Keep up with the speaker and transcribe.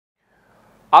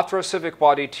After a civic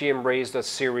body team raised a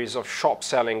series of shops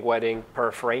selling wedding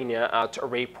paraphernalia at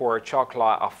Raipur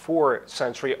Chakla, a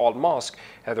 4-century-old mosque,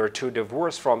 hitherto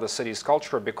divorced from the city's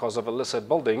culture because of illicit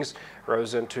buildings,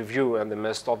 rose into view in the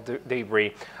midst of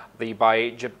debris. The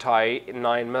Bai Jitbai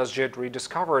 9 Masjid,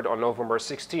 rediscovered on November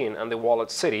 16 in the walled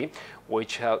city,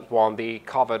 which has won the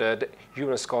coveted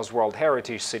Unesco's World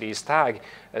Heritage Cities tag,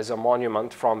 is a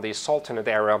monument from the Sultanate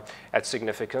era. Its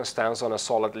significance stands on a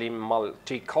solidly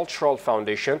multicultural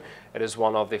foundation. It is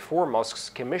one of the 4 mosques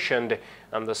commissioned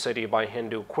in the city by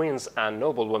Hindu queens and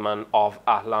noblewomen of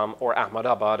Ahlam or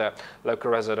Ahmedabad.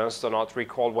 Local residents do not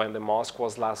recall when the mosque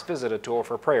was last visited to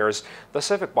offer prayers. The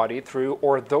civic body,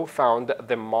 though found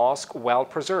the mosque well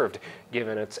preserved,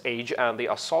 given its age and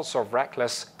the assaults of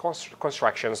reckless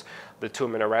constructions. The 2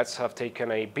 minarets have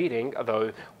taken a beating,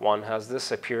 though one has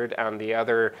disappeared and the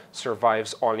other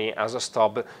survives only as a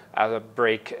stub. As a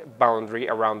break boundary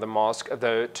around the mosque,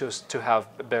 though to have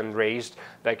been raised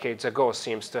decades ago,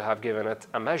 seems to have given it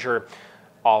a measure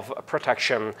of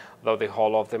protection. Though the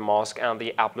whole of the mosque and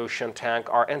the ablution tank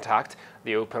are intact,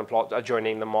 the open plot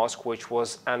adjoining the mosque, which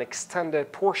was an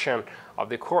extended portion of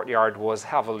the courtyard, was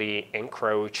heavily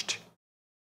encroached.